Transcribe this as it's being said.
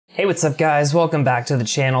Hey, what's up guys? Welcome back to the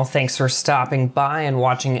channel. Thanks for stopping by and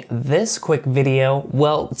watching this quick video.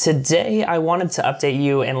 Well, today I wanted to update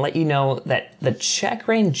you and let you know that the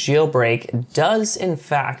Checkra1n jailbreak does in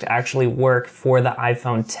fact actually work for the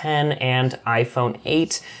iPhone 10 and iPhone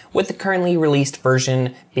 8, with the currently released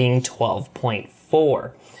version being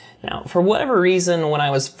 12.4. Now, for whatever reason, when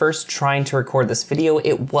I was first trying to record this video,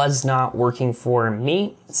 it was not working for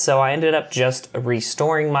me, so I ended up just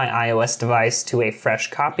restoring my iOS device to a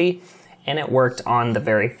fresh copy, and it worked on the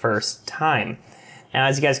very first time. Now,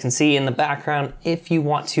 as you guys can see in the background, if you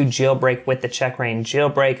want to jailbreak with the Checkra1n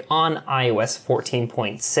jailbreak on iOS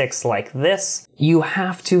 14.6 like this, you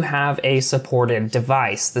have to have a supported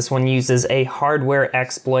device. This one uses a hardware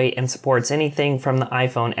exploit and supports anything from the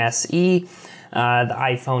iPhone SE, the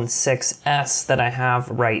iPhone 6s that I have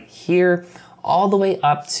right here, all the way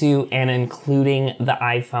up to and including the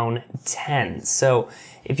iPhone 10. So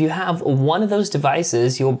if you have one of those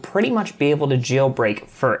devices, you'll pretty much be able to jailbreak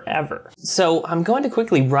forever. So I'm going to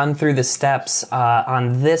quickly run through the steps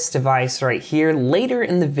on this device right here. Later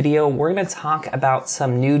in the video, we're going to talk about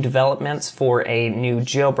some new developments for a new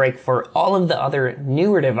jailbreak for all of the other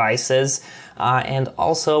newer devices, and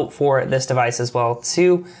also for this device as well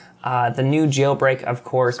too. The new jailbreak, of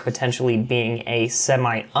course, potentially being a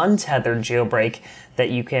semi-untethered jailbreak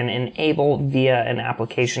that you can enable via an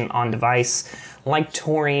application on device like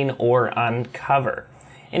Checkra1n or Uncover.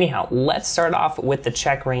 Anyhow, let's start off with the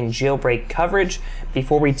Checkra1n jailbreak coverage.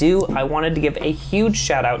 Before we do, I wanted to give a huge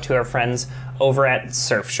shout out to our friends over at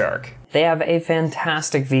Surfshark. They have a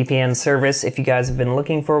fantastic VPN service. If you guys have been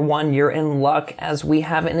looking for one, you're in luck, as we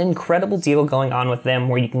have an incredible deal going on with them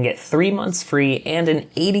where you can get 3 months free and an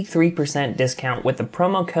 83% discount with the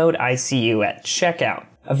promo code ICU at checkout.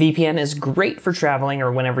 A VPN is great for traveling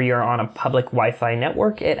or whenever you're on a public Wi-Fi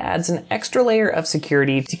network. It adds an extra layer of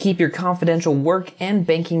security to keep your confidential work and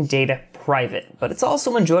banking data private, but it's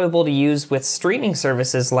also enjoyable to use with streaming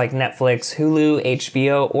services like Netflix, Hulu,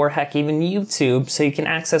 HBO, or heck even YouTube, so you can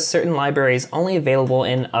access certain libraries only available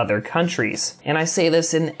in other countries. And I say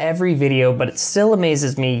this in every video, but it still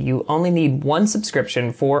amazes me you only need one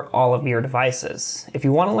subscription for all of your devices. If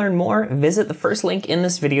you want to learn more, visit the first link in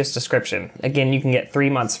this video's description. Again, you can get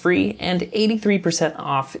 3 months free and 83%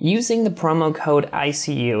 off using the promo code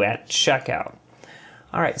ICU at checkout.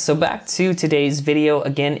 Alright, so back to today's video.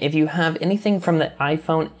 Again, if you have anything from the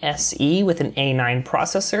iPhone SE with an A9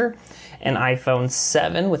 processor, an iPhone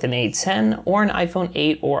 7 with an A10, or an iPhone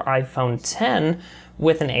 8 or iPhone 10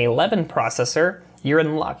 with an A11 processor, you're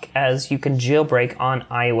in luck, as you can jailbreak on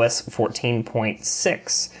iOS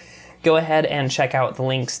 14.6. Go ahead and check out the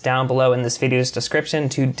links down below in this video's description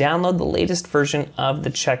to download the latest version of the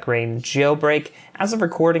Checkra1n jailbreak. As of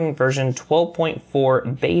recording, version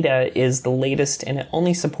 12.4 beta is the latest, and it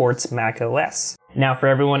only supports macOS. Now for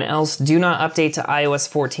everyone else, do not update to iOS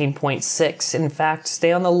 14.6. In fact,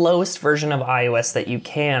 stay on the lowest version of iOS that you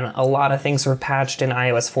can. A lot of things were patched in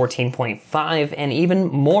iOS 14.5, and even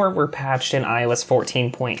more were patched in iOS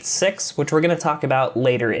 14.6, which we're going to talk about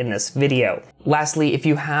later in this video. Lastly, if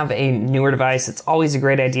you have a newer device, it's always a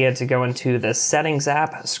great idea to go into the Settings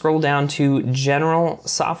app, scroll down to General,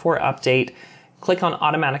 Software Update, click on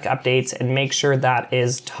Automatic Updates, and make sure that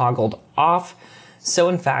is toggled off, so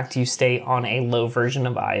in fact you stay on a low version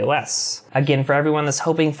of iOS. Again, for everyone that's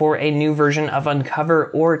hoping for a new version of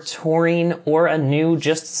Uncover or Checkra1n, or a new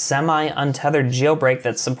just semi-untethered jailbreak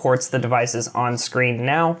that supports the devices on screen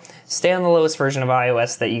now, stay on the lowest version of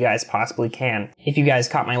iOS that you guys possibly can. If you guys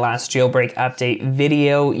caught my last jailbreak update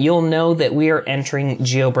video, you'll know that we are entering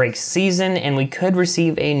jailbreak season, and we could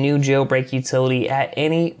receive a new jailbreak utility at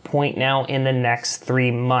any point now in the next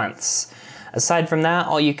 3 months. Aside from that,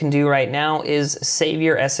 all you can do right now is save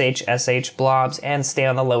your SHSH blobs and stay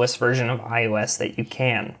on the lowest version of iOS that you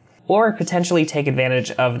can. Or potentially take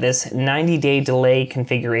advantage of this 90-day delay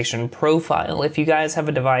configuration profile if you guys have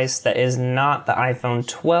a device that is not the iPhone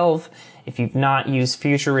 12, if you've not used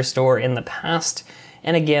Future Restore in the past,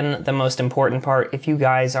 and again, the most important part, if you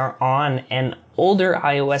guys are on an older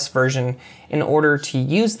iOS version. In order to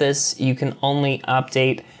use this, you can only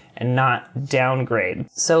update and not downgrade.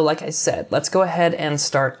 So like I said, let's go ahead and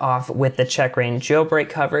start off with the Checkra1n jailbreak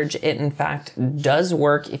coverage. It in fact does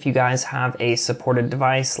work if you guys have a supported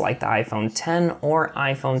device like the iPhone 10 or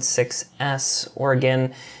iPhone 6s, or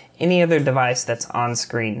again, any other device that's on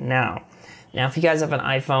screen now. Now, if you guys have an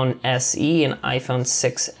iPhone SE, an iPhone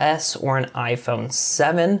 6s, or an iPhone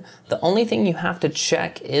 7, the only thing you have to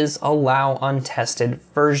check is allow untested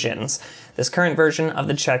versions. This current version of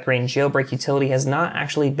the Checkra1n jailbreak utility has not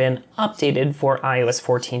actually been updated for iOS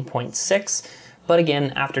 14.6, but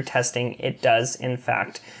again, after testing, it does in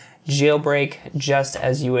fact jailbreak just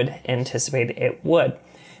as you would anticipate it would.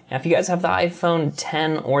 Now, if you guys have the iPhone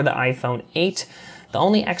 10 or the iPhone 8, the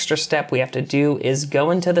only extra step we have to do is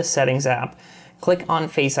go into the Settings app, click on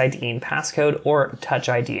Face ID and Passcode or Touch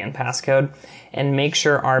ID and Passcode, and make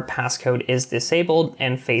sure our passcode is disabled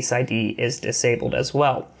and Face ID is disabled as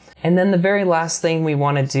well. And then the very last thing we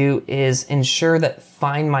want to do is ensure that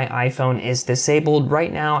Find My iPhone is disabled.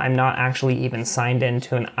 Right now, I'm not actually even signed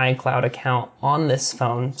into an iCloud account on this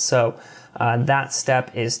phone, so that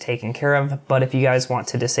step is taken care of. But if you guys want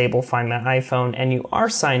to disable Find My iPhone and you are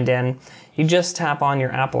signed in, you just tap on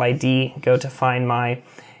your Apple ID, go to Find My,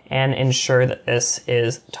 and ensure that this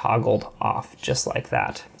is toggled off just like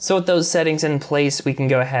that. So with those settings in place, we can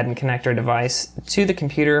go ahead and connect our device to the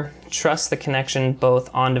computer, trust the connection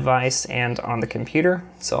both on device and on the computer.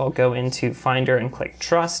 So I'll go into Finder and click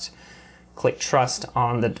Trust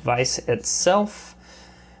on the device itself.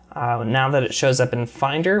 Now that it shows up in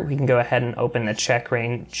Finder, we can go ahead and open the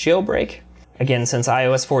Checkra1n jailbreak. Again, since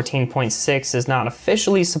iOS 14.6 is not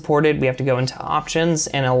officially supported, we have to go into Options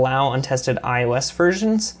and allow untested iOS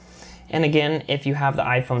versions. And again, if you have the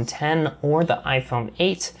iPhone 10 or the iPhone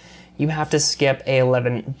 8, you have to skip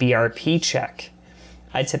A11 BRP check.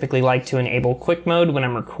 I typically like to enable quick mode when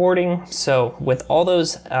I'm recording, so with all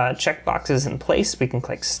those checkboxes in place, we can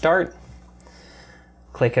click Start,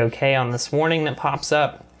 click OK on this warning that pops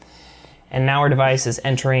up, and now our device is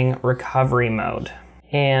entering recovery mode.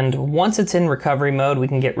 And once it's in recovery mode, we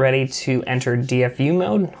can get ready to enter DFU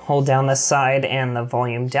mode. Hold down the side and the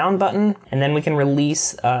volume down button, and then we can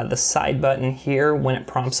release the side button here when it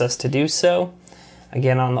prompts us to do so.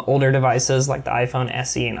 Again, on the older devices like the iPhone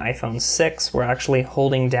SE and iPhone 6, we're actually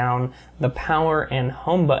holding down the power and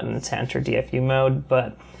home button to enter DFU mode,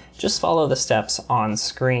 but just follow the steps on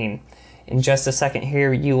screen. In just a second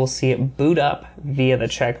here, you will see it boot up via the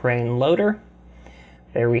Checkra1n loader.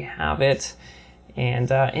 There we have it.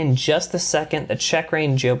 And in just a second, the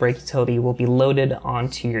Checkra1n jailbreak utility will be loaded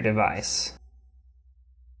onto your device.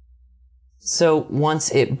 So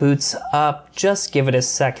once it boots up, just give it a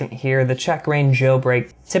second here. The Checkra1n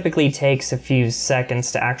jailbreak typically takes a few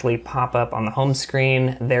seconds to actually pop up on the home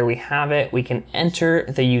screen. There we have it. We can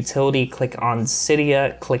enter the utility, click on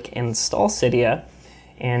Cydia, click Install Cydia,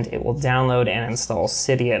 and it will download and install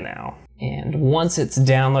Cydia now. And once it's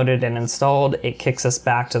downloaded and installed, it kicks us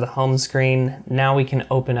back to the home screen. Now we can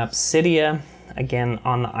open up Cydia, again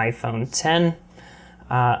on the iPhone 10.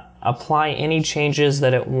 Apply any changes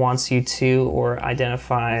that it wants you to or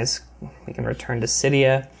identifies. We can return to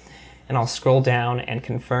Cydia, and I'll scroll down and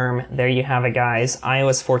confirm. There you have it, guys.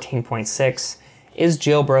 iOS 14.6 is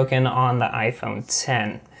jailbroken on the iPhone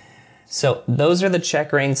 10. So those are the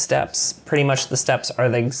Checkra1n steps. Pretty much the steps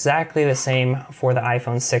are exactly the same for the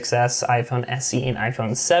iPhone 6s, iPhone SE, and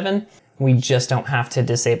iPhone 7. We just don't have to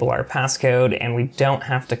disable our passcode, and we don't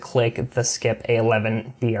have to click the skip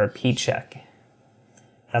A11 BRP check.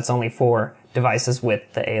 That's only for devices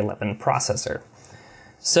with the A11 processor.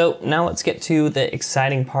 So now let's get to the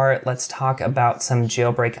exciting part. Let's talk about some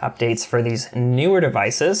jailbreak updates for these newer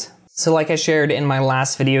devices. So like I shared in my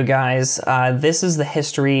last video, guys, this is the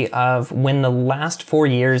history of when the last 4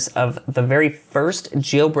 years of the very first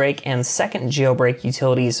jailbreak and second jailbreak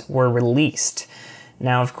utilities were released.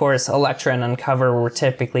 Now, of course, Electra and Uncover were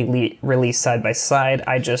typically released side by side.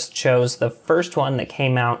 I just chose the first one that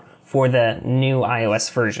came out for the new iOS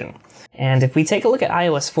version. And if we take a look at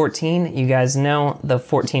iOS 14, you guys know the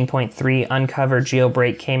 14.3 Uncover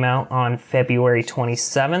jailbreak came out on February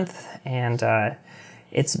 27th, and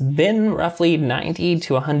it's been roughly 90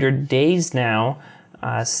 to 100 days now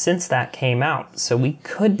since that came out. So we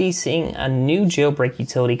could be seeing a new jailbreak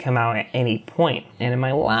utility come out at any point. And in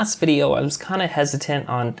my last video, I was kind of hesitant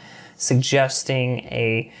on suggesting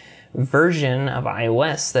a version of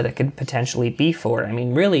iOS that it could potentially be for. I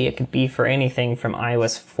mean, really, it could be for anything from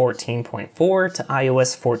iOS 14.4 to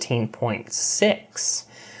iOS 14.6.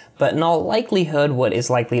 But in all likelihood, what is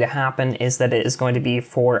likely to happen is that it is going to be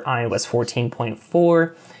for iOS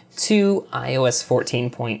 14.4 to iOS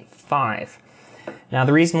 14.5. Now,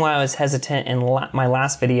 the reason why I was hesitant in my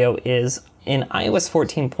last video is in iOS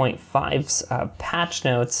 14.5's patch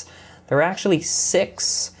notes, there are actually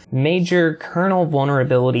 6 major kernel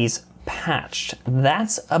vulnerabilities patched.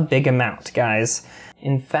 That's a big amount, guys.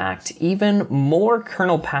 In fact, even more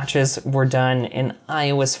kernel patches were done in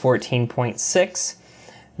iOS 14.6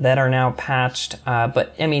 that are now patched.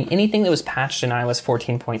 But I mean, anything that was patched in iOS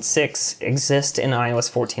 14.6 exists in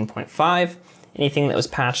iOS 14.5. Anything that was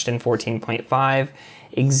patched in 14.5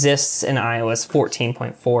 exists in iOS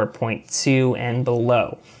 14.4.2 and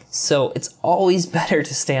below. So it's always better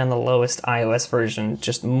to stay on the lowest iOS version.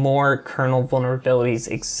 Just more kernel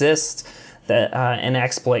vulnerabilities exist that an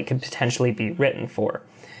exploit could potentially be written for.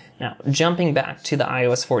 Now, jumping back to the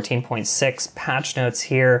iOS 14.6 patch notes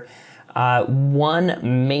here,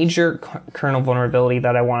 one major kernel vulnerability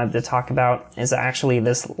that I wanted to talk about is actually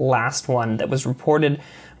this last one that was reported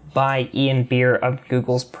by Ian Beer of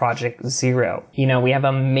Google's Project Zero. You know, we have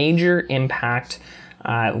a major impact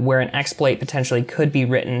where an exploit potentially could be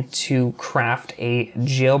written to craft a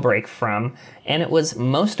jailbreak from, and it was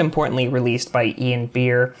most importantly released by Ian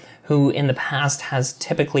Beer, who in the past has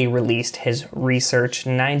typically released his research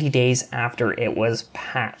 90 days after it was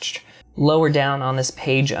patched. Lower down on this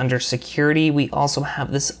page under security, we also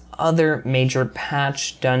have this other major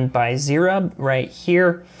patch done by Zero right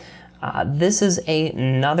here. This is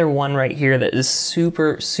another one right here that is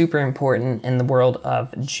super important in the world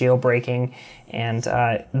of jailbreaking, and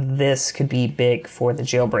this could be big for the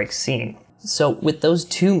jailbreak scene. So with those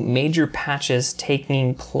two major patches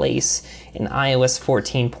taking place in iOS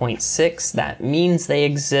 14.6, that means they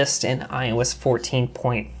exist in iOS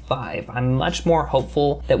 14.5. I'm much more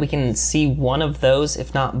hopeful that we can see one of those,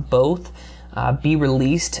 if not both, be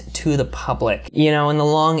released to the public. You know, in the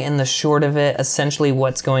long and the short of it, essentially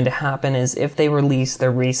what's going to happen is if they release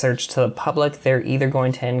their research to the public, they're either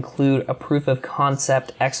going to include a proof of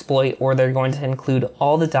concept exploit, or they're going to include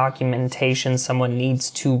all the documentation someone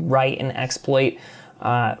needs to write an exploit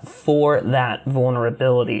for that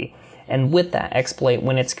vulnerability. And with that exploit,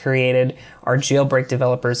 when it's created, our jailbreak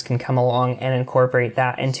developers can come along and incorporate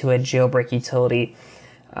that into a jailbreak utility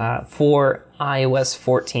for iOS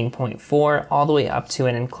 14.4 all the way up to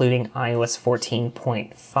and including iOS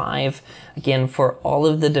 14.5. Again, for all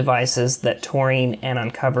of the devices that Checkra1n and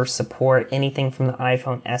Uncover support, anything from the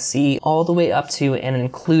iPhone SE all the way up to and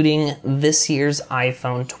including this year's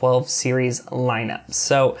iPhone 12 series lineup.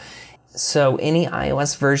 So any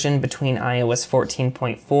iOS version between iOS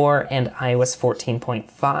 14.4 and iOS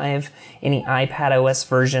 14.5, any iPadOS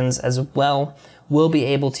versions as well, will be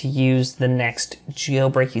able to use the next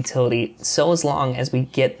jailbreak utility, so as long as we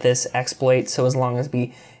get this exploit, so as long as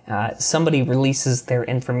somebody releases their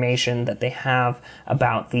information that they have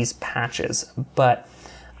about these patches. But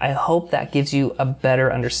I hope that gives you a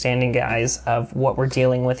better understanding, guys, of what we're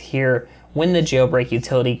dealing with here, when the jailbreak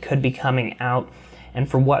utility could be coming out, and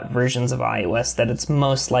for what versions of iOS that it's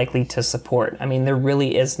most likely to support. I mean, there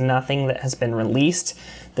really is nothing that has been released.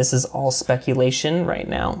 This is all speculation right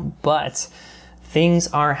now, but things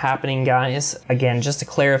are happening, guys. Again, just to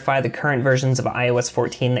clarify, the current versions of iOS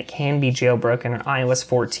 14 that can be jailbroken are iOS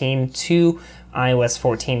 14 to iOS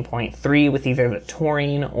 14.3 with either the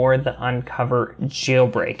Checkra1n or the Uncover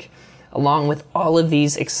jailbreak. Along with all of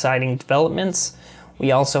these exciting developments,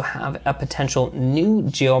 we also have a potential new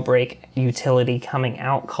jailbreak utility coming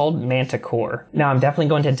out called Manticore. Now, I'm definitely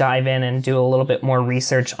going to dive in and do a little bit more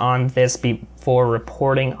research on this before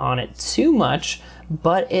reporting on it too much,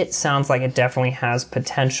 but it sounds like it definitely has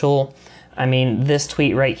potential. I mean, this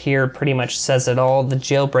tweet right here pretty much says it all. The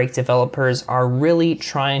jailbreak developers are really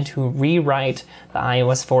trying to rewrite the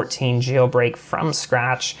iOS 14 jailbreak from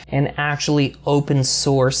scratch and actually open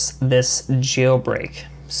source this jailbreak.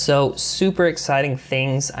 So super exciting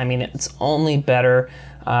things. I mean, it's only better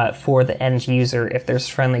for the end user if there's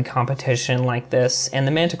friendly competition like this. And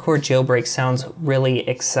the Manticore jailbreak sounds really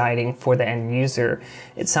exciting for the end user.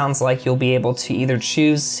 It sounds like you'll be able to either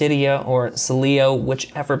choose Cydia or Celio,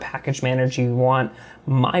 whichever package manager you want.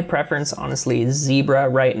 My preference, honestly, is Zebra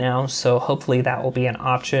right now, so hopefully that will be an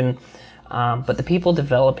option. But the people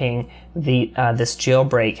developing this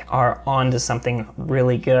jailbreak are onto something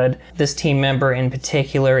really good. This team member in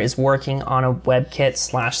particular is working on a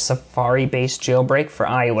WebKit/Safari-based jailbreak for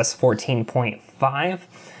iOS 14.5.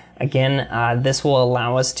 Again, this will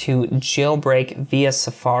allow us to jailbreak via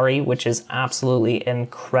Safari, which is absolutely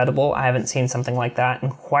incredible. I haven't seen something like that in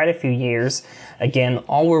quite a few years. Again,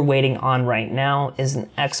 all we're waiting on right now is an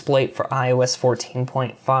exploit for iOS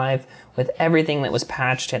 14.5 with everything that was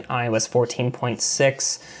patched in iOS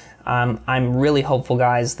 14.6. I'm really hopeful,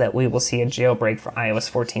 guys, that we will see a jailbreak for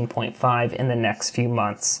iOS 14.5 in the next few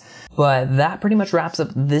months. But that pretty much wraps up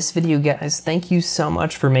this video, guys. Thank you so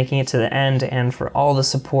much for making it to the end and for all the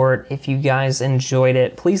support. If you guys enjoyed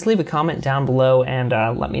it, please leave a comment down below and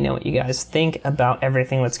let me know what you guys think about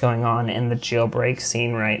everything that's going on in the jailbreak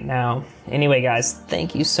scene right now. Anyway, guys,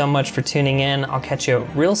 thank you so much for tuning in. I'll catch you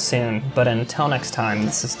real soon, but until next time,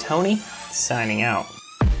 this is Tony, signing out.